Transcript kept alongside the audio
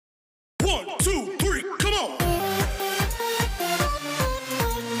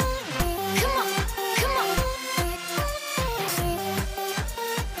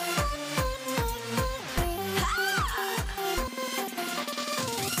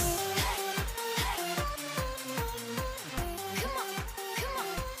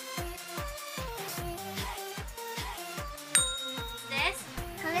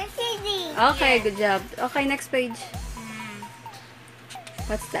Okay, Yeah. good job. Okay, next page.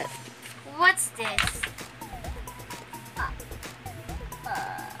 What's that? What's this?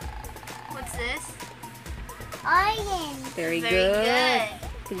 What's this? Orange. Very Very good. good.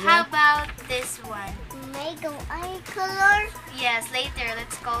 Good How job. about this one? Mango eye color. Yes, later.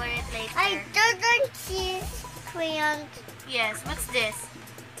 Let's color it later. I don't see crayons. Yes, what's this?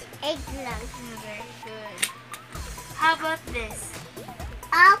 Eggplant. Very good. How about this?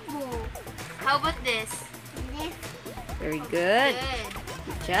 Apple. How about this? This Very good. Good.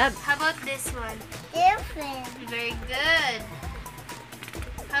 Good job. How about this one? different. Very good.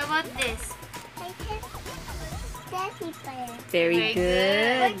 How about this? I have teddy bear. Very Very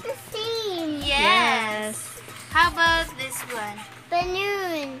good. Like the same. Yes. How about this one?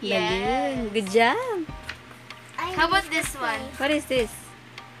 Balloon. Balloon. Good job. How about this one? What is this?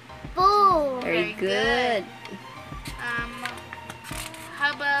 Ball. Very Very good. good.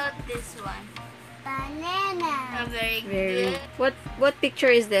 How about this one? Banana. Very Very. good. What picture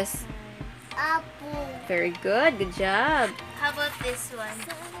is this? Apple. Very good. Good job. How about this one?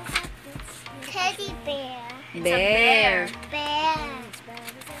 Teddy bear. It's Bear. a bear. Bear.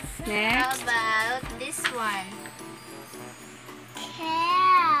 How Next. about this one?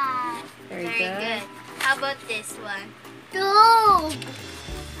 Cat. Very Very good. good. How about this one? Dog.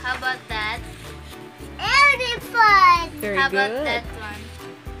 How about that? Elephant. Very How about good. that one?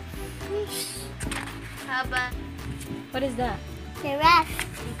 How about What is that? Giraffe.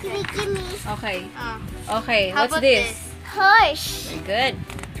 Gimme. Okay. oh, Okay. how What's about this? Horse. Very good.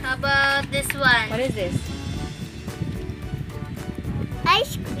 How about this one? What is this?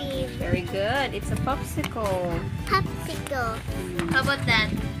 Ice cream. Very good. It's a popsicle. Popsicle. How about that?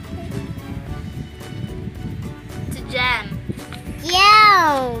 It's a jam.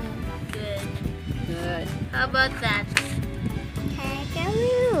 Yum. Good. Good. How about that?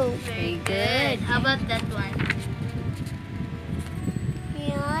 Kangaroo. Very Very good. How about that one?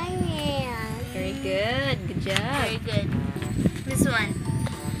 Lion. Very good. Good job. Very good. This one.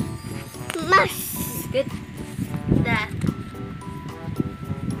 Mouse. Good. That.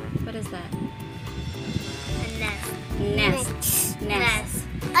 What is that? A nest. Nest. Nest.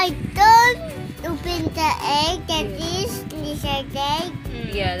 I don't open the egg. That is lizard egg.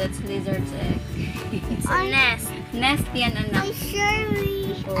 Yeah, that's lizard's egg. It's a nest. Nest yan, anak. I'm sorry.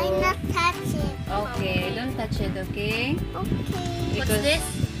 I Oh. not touch it. Okay, don't touch it, okay? Okay. What's Because this?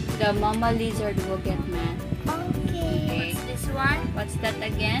 the mama lizard will get mad. Okay. What's this one? What's that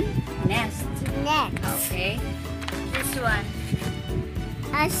again? Nest. Next. Okay. This one.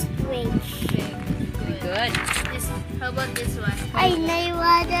 Ostrich. Very good. This. How about this one? I know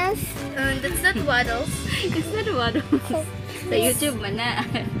what else. That's not waddles. It's not waddles. Sa YouTube man na.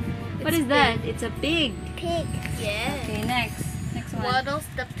 What is that? It's a pig. Pig. Yeah. Okay, next. Next one. Waddles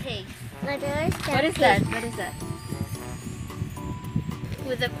the pig What else? What is that? What is that?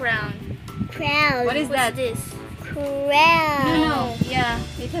 with a crown. Crown. What is What's that? this? Crown. No. Yeah,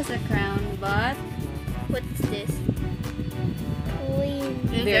 it has a crown, but What's this? Queen.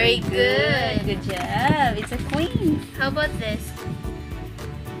 Very good. Good job. It's a queen. How about this?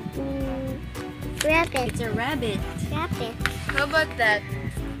 Rabbit. It's a rabbit. Rabbit. How about that?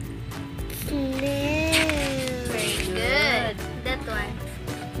 Snail. Very good. That one.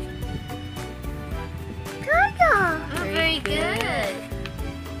 Turtle. Oh, Very very good. good.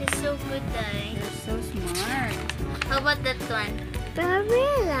 It's so good, Dai. You're so smart. How about that one?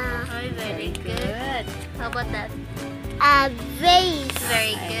 Gorilla. Oh, very good. How about that? A vase.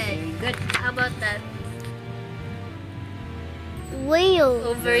 Very Okay, good. Very good. How about that? Wheel.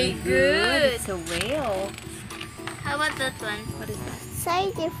 Oh, very good. It's a whale. How about that one? What is that?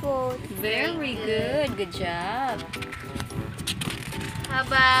 Xylophone. Very Very good. Good job. How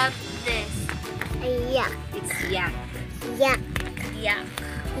about this? Yak. It's yak. Yak. Yeah.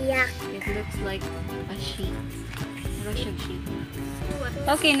 Yak. It looks like a sheep. Russian sheep.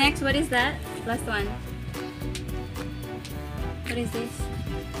 What? Okay, next. What is that? Last one. What is this?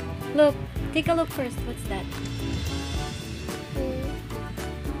 Look. Take a look first. What's that?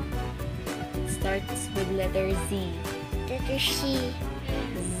 It starts with letter Z. Letter C.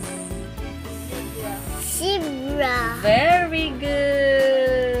 Zebra. Very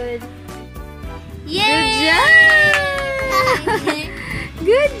good. Yay!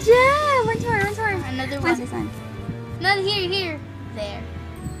 Good job. Once more. Once more. Another What's one. this one? Not here, here. There.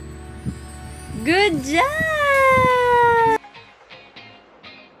 Good job.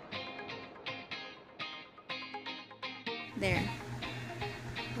 There.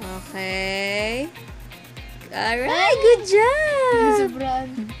 Okay. Alright, good job.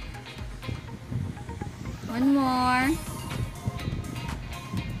 Sobrang. One more.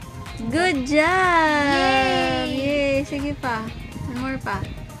 Good job! Yay! Sige pa. One more pa.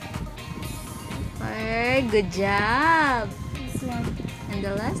 Alright, good job! This one. And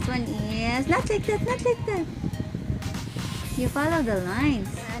the last one is... Not like that, not like that. You follow the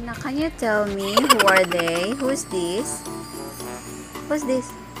lines. Now, can you tell me who are they? Who's this? Who's this?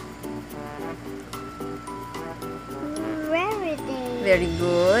 Where are they? Very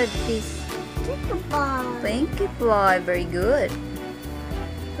good. This Pokeball. Pinky Boy. Very good.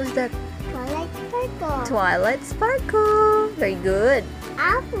 Who's that? Twilight Sparkle. Twilight Sparkle. Very good.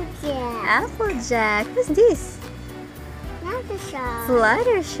 Applejack. Applejack. Who's this? Fluttershy.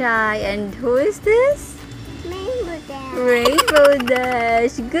 Fluttershy. And who is this? Rainbow Dash. Rainbow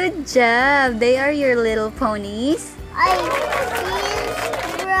Dash. Good job. They are your little ponies. I see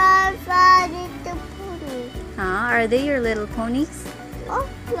little pony. Huh? Are they your little ponies? Oh,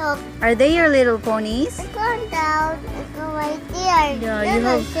 look. Are they your little ponies? I go down. I go right there. Yeah, They're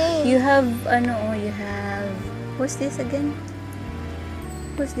the same. you have what's this again?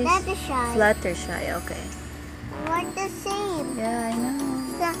 What's this? Fluttershy. Fluttershy, okay. We're the same. Yeah, I know.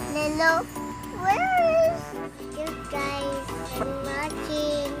 The little. Where is you guys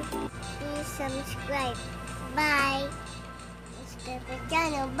watching? Please subscribe. Bye. Subscribe my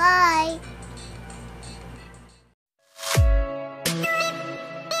channel. Bye.